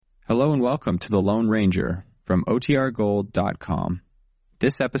Hello and welcome to The Lone Ranger from OTRGold.com.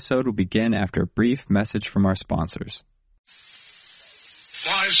 This episode will begin after a brief message from our sponsors.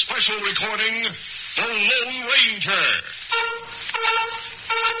 By special recording, The Lone Ranger.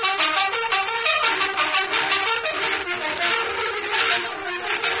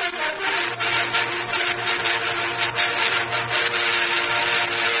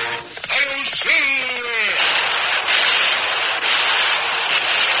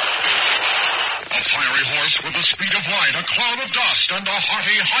 With the speed of light, a cloud of dust, and a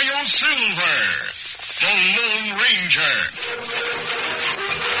hearty Hi-Yo Silver, the Lone Ranger.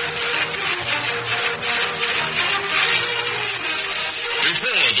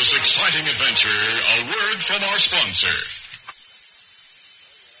 Before this exciting adventure, a word from our sponsor.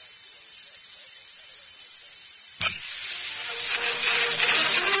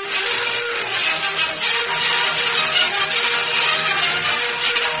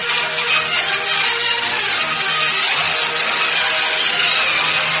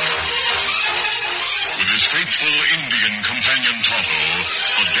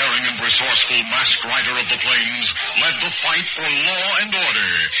 Resourceful masked rider of the plains led the fight for law and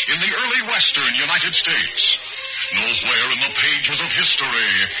order in the early western United States. Nowhere in the pages of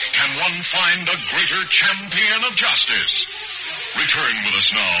history can one find a greater champion of justice. Return with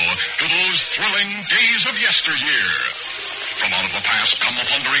us now to those thrilling days of yesteryear. From out of the past come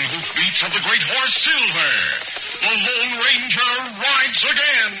the thundering hoofbeats of the great horse Silver. The Lone Ranger rides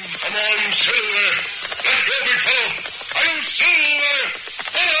again. Come on, Silver. Let's go, big fellow. I'm Silver.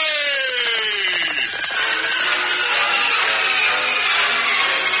 Hooray!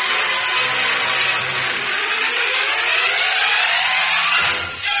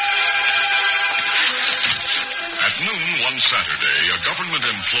 At noon one Saturday, a government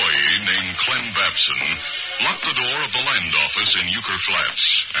employee named Clem Babson locked the door of the land office in Euchre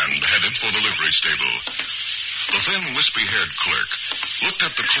Flats and headed for the livery stable. The thin, wispy-haired clerk looked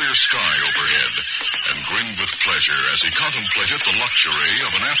at the clear sky overhead and grinned with pleasure as he contemplated the luxury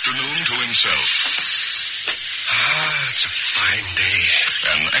of an afternoon to himself. It's a fine day.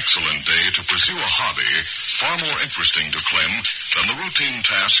 An excellent day to pursue a hobby far more interesting to Clem than the routine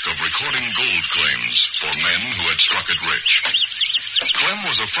task of recording gold claims for men who had struck it rich. Clem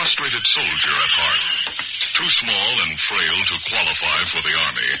was a frustrated soldier at heart. Too small and frail to qualify for the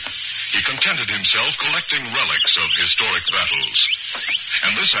army, he contented himself collecting relics of historic battles.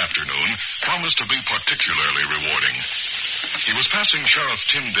 And this afternoon promised to be particularly rewarding. He was passing Sheriff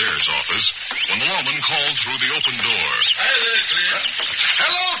Tim Dare's office when the lawman called through the open door. Hi there, Clem.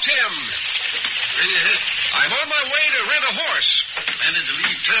 Hello, Tim. Where you headed? I'm on my way to rent a horse. Planning to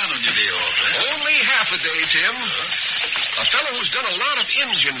leave town on your day off, eh? Only half a day, Tim. A fellow who's done a lot of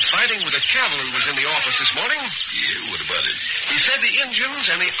Indian fighting with the cavalry was in the office this morning. Yeah, what about it? He said the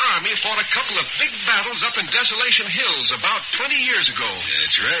Indians and the Army fought a couple of big battles up in Desolation Hills about 20 years ago.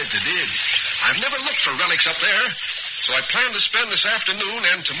 That's right, they did. I've never looked for relics up there, so I plan to spend this afternoon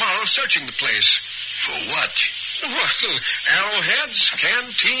and tomorrow searching the place. For what? Well, arrowheads,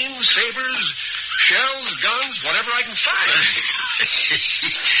 canteens, sabers, shells, guns, whatever I can find.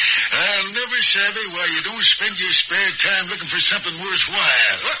 I'll never savvy why you don't spend your spare time looking for something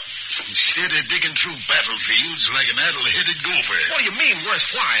worthwhile. What? Instead of digging through battlefields like an addle-headed gopher. What do you mean,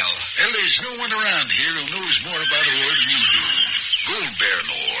 worthwhile? Well, there's no one around here who knows more about ore than you do. Gold bearing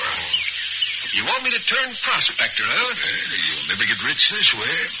ore. You want me to turn prospector, huh? Well, you'll never get rich this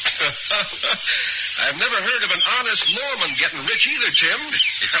way. I've never heard of an honest lawman getting rich either, Tim.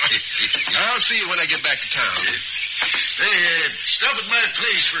 I'll see you when I get back to town. Hey, stop at my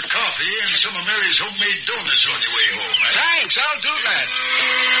place for coffee and some of Mary's homemade donuts on your way home, eh? Thanks, I'll do that.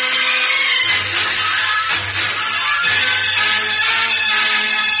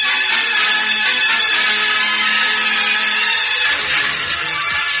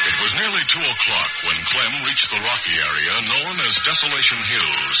 It was nearly 2 o'clock when Clem reached the rocky area known as Desolation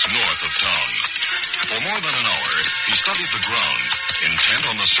Hills, north of town. For more than an hour, he studied the ground, intent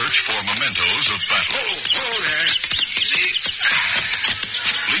on the search for mementos of battle. Oh, there.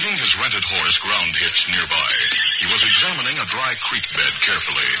 Leaving his rented horse ground hitched nearby, he was examining a dry creek bed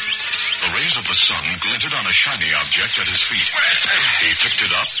carefully. The rays of the sun glinted on a shiny object at his feet. He picked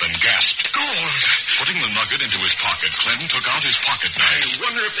it up and gasped. Gold. Putting the nugget into his pocket, Clem took out his pocket knife. I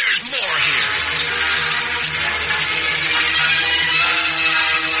wonder if there's more here.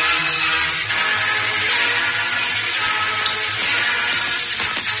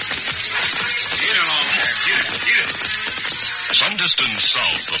 Get along there. Get it. Some distance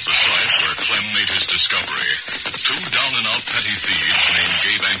south of the site where Clem made his discovery, 2 down-and-out petty thieves named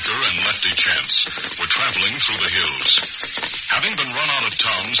Gabe Anchor and Lefty Chance were traveling through the hills. Having been run out of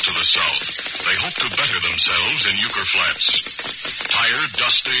towns to the the south. They hope to better themselves in Euchre Flats. Tired,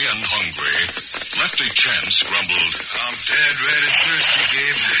 dusty, and hungry, Lefty Chance grumbled, I'm dead red and thirsty,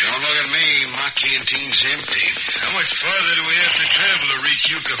 Gabe. Don't look at me. My canteen's empty. How much farther do we have to travel to reach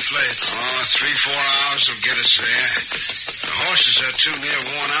Euchre Flats? 3-4 hours will get us there. The horses are too near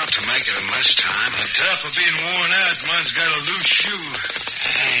worn out to make it in less time. On top of being worn out, mine's got a loose shoe.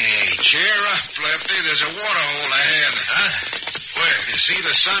 Hey, cheer up, Lefty. There's a water hole ahead. Huh? Where? You see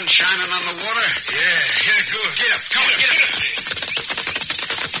the sun shining on the water? Yeah, good. Get up. Come on, get up.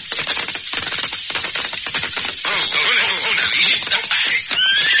 Oh, now, easy.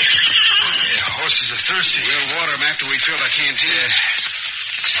 Yeah, horses are thirsty. We'll water them after we fill our canteen.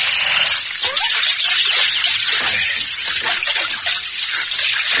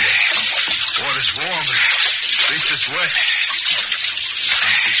 Water's warm, but at least it's wet.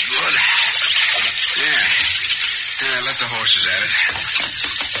 It's good. Yeah, let the horses at it.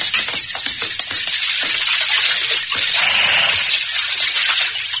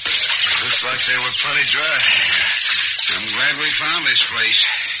 Looks like they were plenty dry. I'm glad we found this place.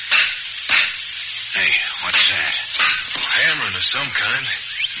 Hey, what's that? Hammering of some kind.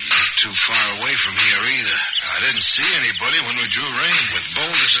 Not too far away from here either. I didn't see anybody when we drew rein. With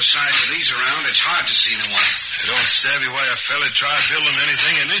boulders the size of these around, it's hard to see anyone. I don't savvy why a fella tried building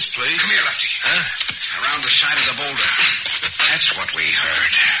anything in this place. Come here, Lefty. Huh? Around the side of the boulder. That's what we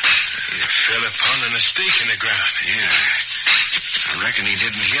heard. A fella pounding a stake in the ground. Yeah. I reckon he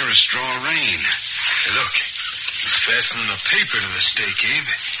didn't hear us draw rein. Hey, look. He's fastening a paper to the stake, Abe.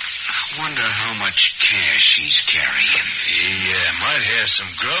 I wonder how much cash he's carrying. He might have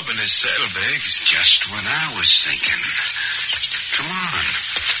some grub in his saddlebags. Just what I was thinking. Come on.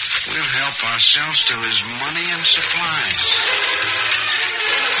 We'll help ourselves to his money and supplies.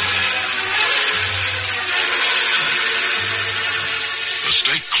 The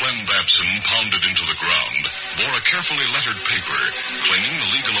stake Clem Babson pounded into the ground bore a carefully lettered paper claiming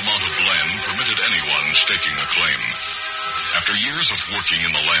the legal amount of land permitted anyone staking a claim. After years of working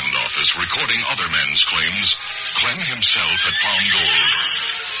in the land office recording other men's claims, Clem himself had found gold.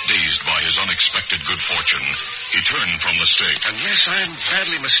 Dazed by his unexpected good fortune, he turned from the stake. Unless I'm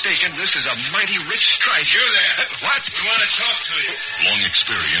badly mistaken, this is a mighty rich strike. You there. What? We want to talk to you. Long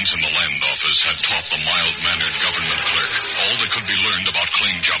experience in the land office had taught the mild-mannered government clerk all that could be learned about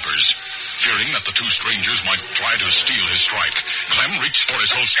claim jumpers. Fearing that the two strangers might try to steal his strike, Clem reached for his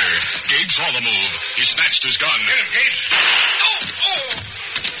holster. Gabe saw the move. He snatched his gun. Get him, Gabe. Oh!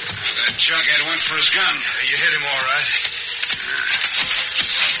 That junkhead went for his gun. You hit him all right.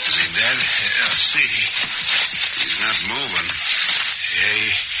 Is he dead? Yeah, I'll see. He's not moving. Yeah,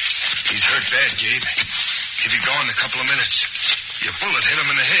 he's hurt bad, Gabe. He'll be gone in a couple of minutes. Your bullet hit him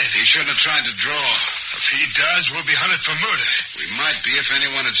in the head. He shouldn't have tried to draw. If he does, we'll be hunted for murder. We might be if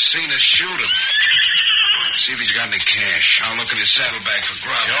anyone had seen us shoot him. See if he's got any cash. I'll look in his saddlebag for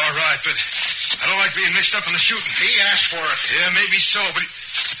grub. You're all right, but I don't like being mixed up in the shooting. He asked for it. Yeah, maybe so, but...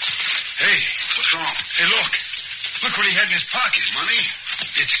 Hey. What's wrong? Hey, look. Look what he had in his pocket. Money?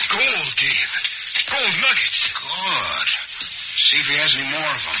 It's gold, Gabe. Gold nuggets. Good. See if he has any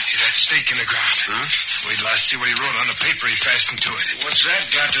more of them. See that stake in the ground? Huh? Wait till I see what he wrote on the paper he fastened to it. What's that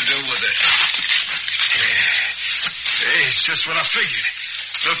got to do with it? Hey, it's just what I figured.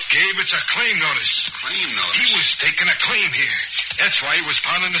 Look, Gabe, it's a claim notice. Claim notice? He was taking a claim here. That's why he was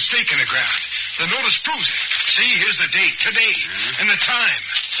pounding the stake in the ground. The notice proves it. See, here's the date, today, and the time.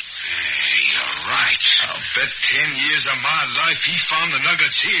 Hey, you're right. I'll bet 10 years of my life he found the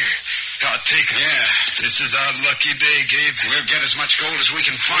nuggets here. I'll take it. Yeah. This is our lucky day, Gabe. We'll get as much gold as we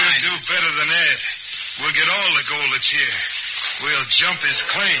can find. We'll do better than that. We'll get all the gold that's here. We'll jump his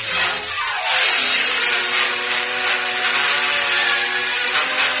claim.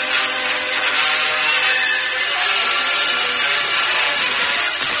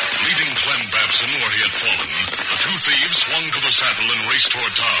 Leaving Clem Babson where he had fallen, the two thieves swung to the saddle and raced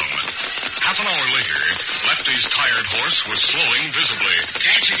toward town. Half an hour later, Lefty's tired horse was slowing visibly.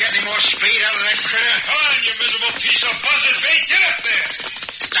 Can't you get any more speed out of that critter? Come on, you miserable piece of buzzard bait. Get up there.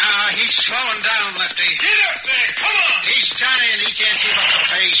 He's slowing down, Lefty. Get up there. Come on. He's dying. He can't keep up the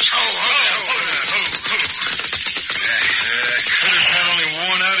pace. Critter's not only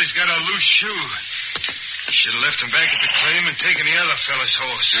worn out, he's got a loose shoe. Should have left him back at the claim and taken the other fella's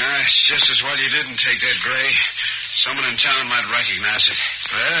horse. It's just as well you didn't take that gray. Someone in town might recognize it.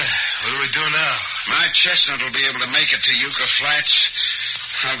 Well, what do we do now? My chestnut will be able to make it to Euchre Flats.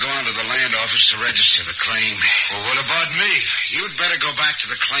 I'll go on to the land office to register the claim. Well, what about me? You'd better go back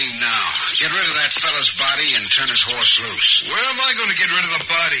to the claim now. Get rid of that fellow's body and turn his horse loose. Where am I going to get rid of the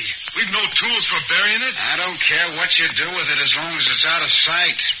body? We've no tools for burying it. I don't care what you do with it as long as it's out of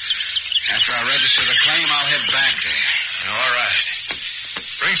sight. After I register the claim, I'll head back there. All right.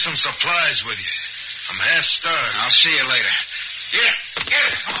 Bring some supplies with you. I'm half starved. I'll see you later. Here.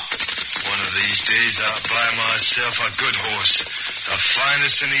 One of these days I'll buy myself a good horse. The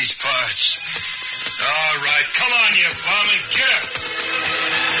finest in these parts. All right, come on, you varmint. Get up.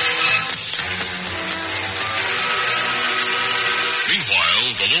 Meanwhile,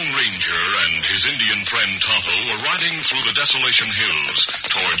 the Lone Ranger and his Indian friend Tonto were riding through the Desolation Hills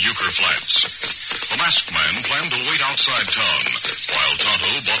toward Euchre Flats. The masked man planned to wait outside town while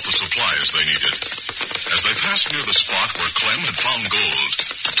Tonto bought the supplies they needed. As they passed near the spot where Clem had found gold,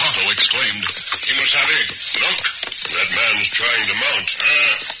 Tonto exclaimed, Kimosabe, look. That man's trying to mount.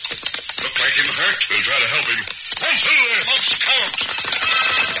 Look like him hurt. We'll try to help him. Scout!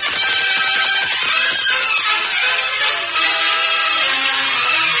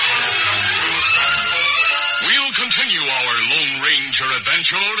 We'll continue our Lone Ranger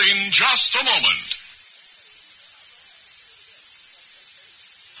adventure in just a moment.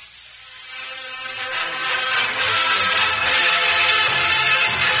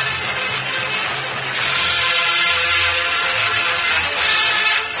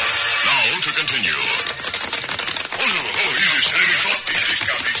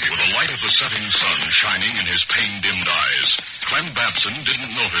 Setting sun shining in his pain-dimmed eyes, Clem Babson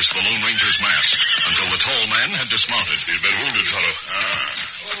didn't notice the Lone Ranger's mask until the tall man had dismounted. He's been wounded, fellow.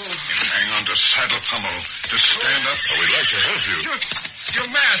 Hang on to saddle pommel to stand up. Oh, we'd like to help you.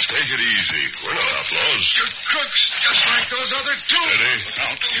 Your mask. Take it easy. We're not outlaws. You're crooks, just like those other two. Steady. Look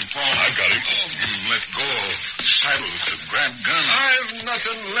out, you fall. I've got him. Let go. Saddle to grab gun. I've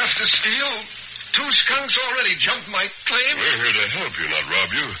nothing left to steal. 2 skunks already jumped my claim. We're here to help you, not rob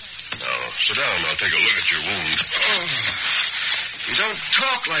you. Now, sit down. I'll take a look at your wound. Oh, you don't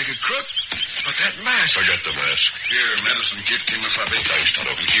talk like a crook, but that mask. Forget the mask. Here, medicine kit, Kimosabe. Thanks,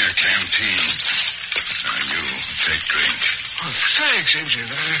 Tonto. Here, canteen. Now, you take drink. Oh, thanks,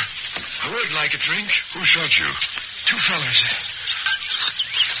 Injun. I would like a drink. Who shot you? 2 fellers.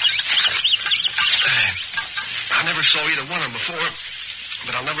 I never saw either one of them before,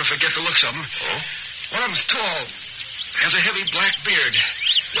 but I'll never forget the looks of them. Oh? One of them's tall, has a heavy black beard,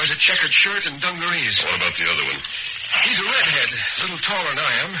 wears a checkered shirt and dungarees. What about the other one? He's a redhead, a little taller than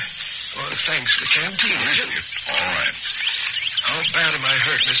I am. Well, thanks to canteen, isn't it? All right. How bad am I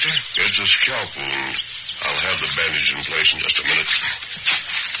hurt, mister? It's a scalp wound. I'll have the bandage in place in just a minute.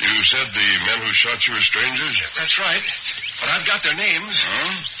 You said the men who shot you are strangers? That's right. But I've got their names.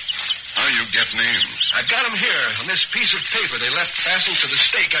 Huh? How you get names? I've got them here on this piece of paper they left fastened to the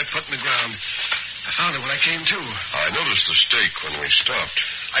stake I put in the ground. I found it when I came to. I noticed the stake when we stopped.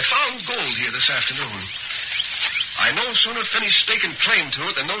 I found gold here this afternoon. I no sooner finished staking claim to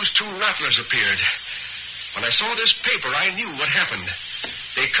it than those 2 rattlers appeared. When I saw this paper, I knew what happened.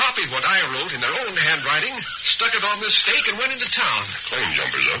 They copied what I wrote in their own handwriting, stuck it on this stake, and went into town. Claim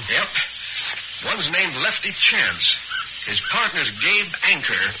jumpers, huh? Yep. One's named Lefty Chance. His partner's Gabe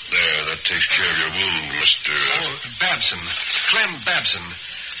Anchor. There, that takes care of your wound, Mr. Oh, Babson. Clem Babson.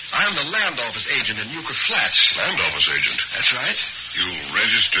 I'm the land office agent in Euchre Flats. Land office agent? That's right. You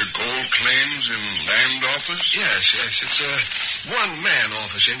register gold claims in land office? Yes. It's a one-man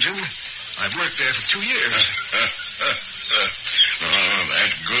office, Injun. I've worked there for 2 years. Oh,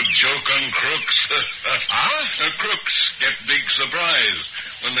 that good joke on crooks. Crooks get big surprise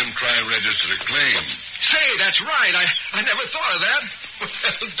when them try to register a claim. Say, that's right. I never thought of that.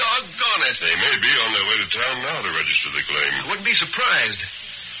 Well, doggone it. They may be on their way to town now to register the claim. I wouldn't be surprised.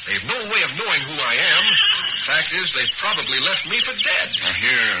 They've no way of knowing who I am. Fact is, they've probably left me for dead. Now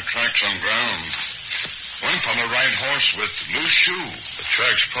here, tracks on ground. One from a right horse with loose shoe. The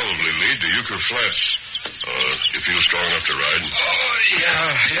tracks probably lead to Euchre Flats. You feel strong enough to ride? Oh,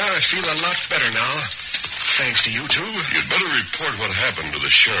 yeah, I feel a lot better now. Thanks to you, too. You'd better report what happened to the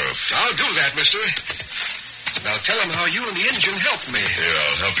sheriff. I'll do that, mister. Now tell him how you and the Injun helped me. Here,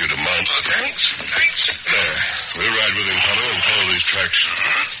 I'll help you to mount. Thanks. There. We'll ride with him, Tonto, and follow these tracks.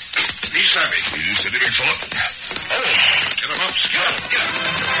 Be savvy. Easy, steady, big fella. Oh, get him up. Get him.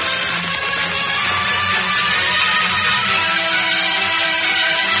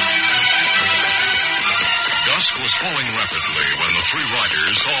 Dusk was falling rapidly when the 3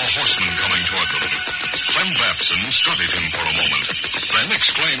 riders saw a horseman coming toward them. Clem Babson studied him for a moment, then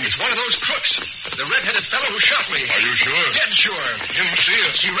exclaimed, It's one of those crooks. The red-headed fellow who shot me. Are you sure? Dead sure. Him see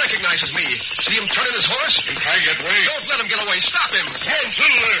us. He recognizes me. See him turning his horse? He can't get away. Don't let him get away. Stop him. Come on,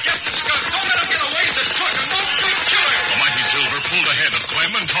 Silver. Get this gun. Don't let him get away. He's a crook. A no-good killer. The mighty Silver pulled ahead of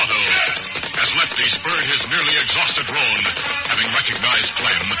Clem and Tonto. As Lefty spurred his nearly exhausted roan, having recognized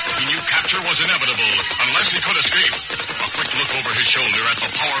Clem, he knew capture was inevitable unless he could escape. A quick look over his shoulder at the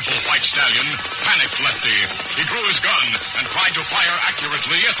powerful white stallion panicked Lefty. He drew his gun and tried to fire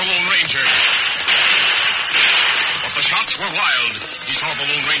accurately at the Lone Ranger. But the shots were wild. He saw the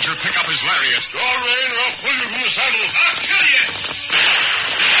Lone Ranger pick up his lariat. Draw rein or I'll pull you from the saddle. I'll kill you.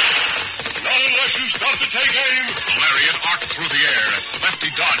 Not unless you stop to take aim. The lariat arced through the air.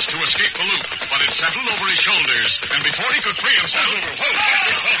 Lefty dodged to escape the loop, but it settled over his shoulders, and before he could free himself,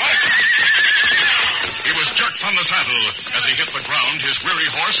 he was jerked from the saddle. As he hit the ground, his weary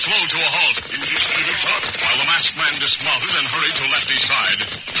horse slowed to a halt. While the masked man dismounted and hurried to Lefty's side,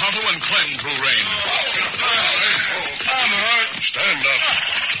 Tonto and Clem drew rein. I'm hurt. Stand up.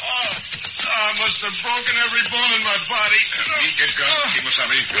 I must have broken every bone in my body. Get gun,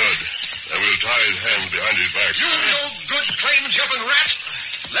 Kimasabi. Good. Then we'll tie his hands behind his back. You no-good claim-jumping rat.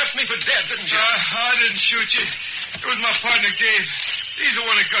 Left me for dead, didn't you? I didn't shoot you. It was my partner, Gabe. He's the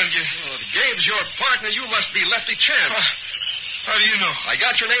one that gunned you. Oh, if Gabe's your partner, you must be Lefty Chance. How do you know? I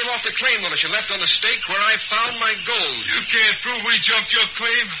got your name off the claim notice you left on the stake where I found my gold. You can't prove we jumped your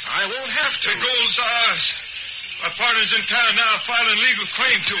claim. I won't have to. The gold's ours. My partner's in town now filing legal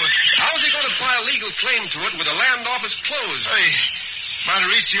claim to it. How's he going to file legal claim to it with the land office closed? Hey, might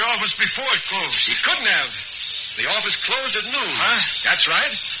have reached the office before it closed. He couldn't have. The office closed at noon. Huh? That's right.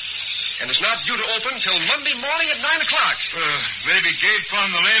 And it's not due to open till Monday morning at 9 o'clock. Maybe Gabe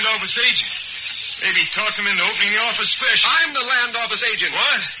found the land office agent. Maybe he talked him into opening the office special. I'm the land office agent.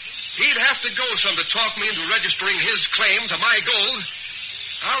 What? He'd have to go some to talk me into registering his claim to my gold.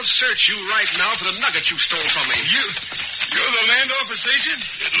 I'll search you right now for the nugget you stole from me. You're the land office agent?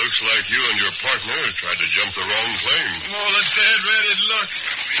 It looks like you and your partner tried to jump the wrong claim. All a dead-ratted luck.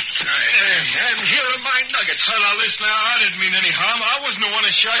 And here are my nuggets. Well, now, listen, I didn't mean any harm. I wasn't the one who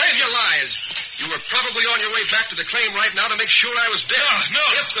shot you. Save your lies. You were probably on your way back to the claim right now to make sure I was dead. No.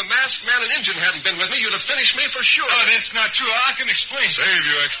 If the masked man and engine hadn't been with me, you'd have finished me for sure. Oh, that's not true. I can explain. Save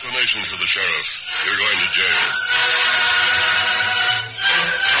your explanations for the sheriff. You're going to jail.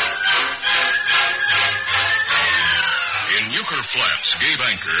 In Euchre Flats, Gabe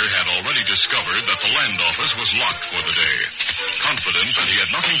Anchor had already discovered that the land office was locked for the day. Confident that he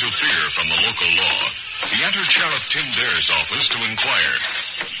had nothing to fear from the local law, he entered Sheriff Tim Dare's office to inquire.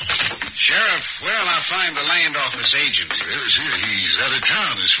 Sheriff, where'll I find the land office agent? Well, sir, he's out of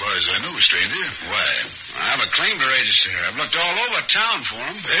town as far as I know, stranger. Why? I have a claim to register. I've looked all over town for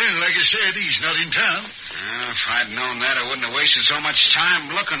him. Well, like I said, he's not in town. If I'd known that, I wouldn't have wasted so much time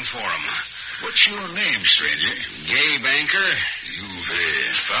looking for him. What's your name, stranger? Gabe Anchor.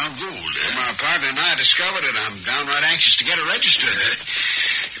 You've found gold, eh? My partner and I discovered it. I'm downright anxious to get it registered.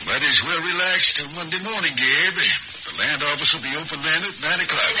 You might as well relax till Monday morning, Gabe. The land office will be open then at 9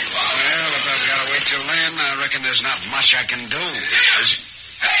 o'clock. Well, if I've got to wait till then, I reckon there's not much I can do.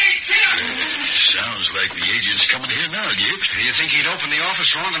 Hey, Tim! Sounds like the agent's coming here now, Gabe. Do you think he'd open the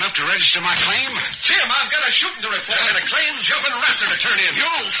office long enough to register my claim? Tim, I've got a shooting to report and a claim-jumping raptor to turn in.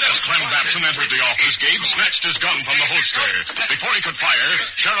 As Clem Babson entered the office, Gabe snatched his gun from the holster. Before he could fire,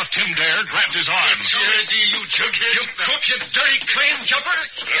 Sheriff Tim Dare grabbed his arm. You jughead. You crook, you dirty claim-jumper.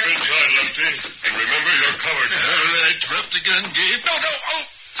 Step inside, Lefty. And remember, you're covered. All right, drop the gun, Gabe. No.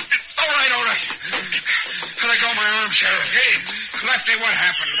 All right. Let go my arm, Sheriff. Gabe, Lefty, what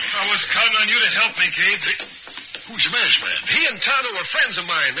happened? I was counting on you to help me, Gabe. Who's the masked man? He and Tonto were friends of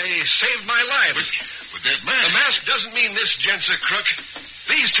mine. They saved my life. With that mask? The mask doesn't mean this gent's a crook.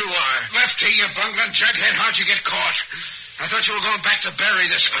 These two are. Lefty, you bungling jughead. How'd you get caught? I thought you were going back to bury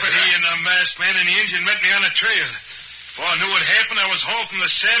this critter. He and the masked man and the engine met me on the trail. Before I knew what happened, I was hauled from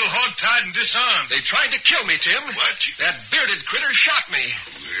the saddle, hog-tied and disarmed. They tried to kill me, Tim. What? That bearded critter shot me.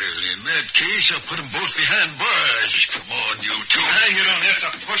 Well, in that case, I'll put them both behind bars. Come on, you two. You don't have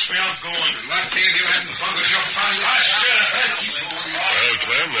to push me. I'm going. Lefty, if you hadn't bungled your fun. Well,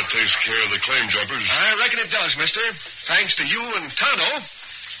 Clem, that takes care of the claim jumpers. I reckon it does, mister. Thanks to you and Tonto.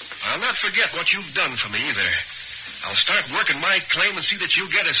 I'll not forget what you've done for me, either. I'll start working my claim and see that you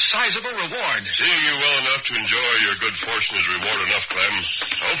get a sizable reward. Seeing you well enough to enjoy your good fortune is reward enough, Clem.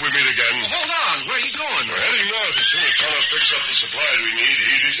 I hope we meet again. Well, hold on. Where are you going? We're heading north as soon as Tonto picks up the supplies we need.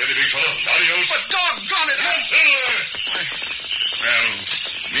 Easy, steady, big fellow. Adios. But doggone it. Well,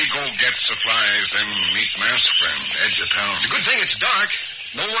 me go get supplies, then meet masked friend, edge of town. It's a good thing it's dark.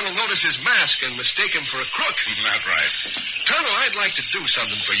 no one will notice his mask and mistake him for a crook. Not right. Colonel, I'd like to do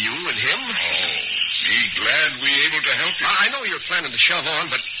something for you and him. Oh, me glad we able to help you. I know you're planning to shove on,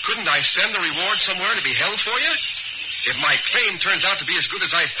 but couldn't I send the reward somewhere to be held for you? If my claim turns out to be as good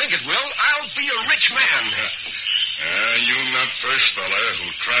as I think it will, I'll be a rich man. You not first fella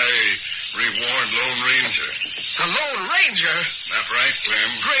who try reward Lone Ranger. The Lone Ranger? Not right, Clem.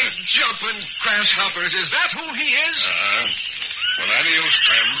 Great jumping grasshoppers. Is that who he is? Well, adios,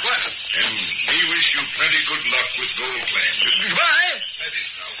 Clem. What? And me wish you plenty good luck with gold claim. Goodbye. Steady,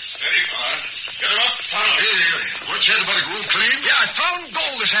 now. Steady, Pa. Get her up, follow. What you said about a gold claim? Yeah, I found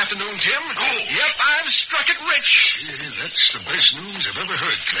gold this afternoon, Tim. Gold? Yep, I've struck it rich. Yeah, that's the best news I've ever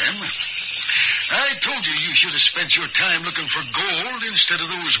heard, Clem. I told you should have spent your time looking for gold instead of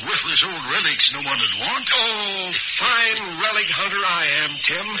those worthless old relics no one would want. Oh, fine relic hunter I am,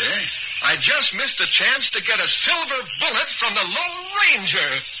 Tim. Eh? I just missed a chance to get a silver bullet from the Lone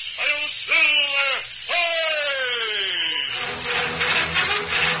Ranger. I'll silver!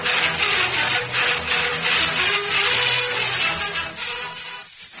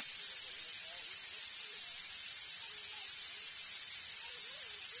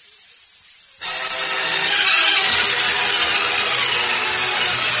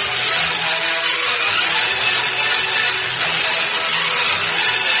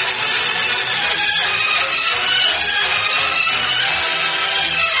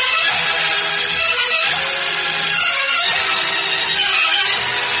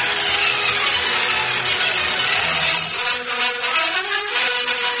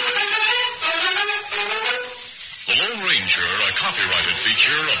 Copyrighted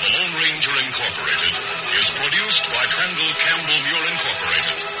feature of the Lone Ranger Incorporated is produced by Crandall Campbell Muir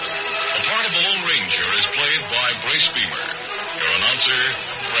Incorporated. The part of the Lone Ranger is played by Brace Beamer. Your announcer,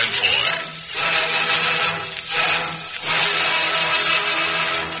 Fred Foy.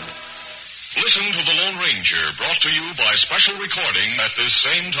 Listen to the Lone Ranger, brought to you by special recording at this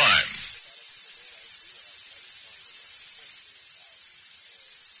same time.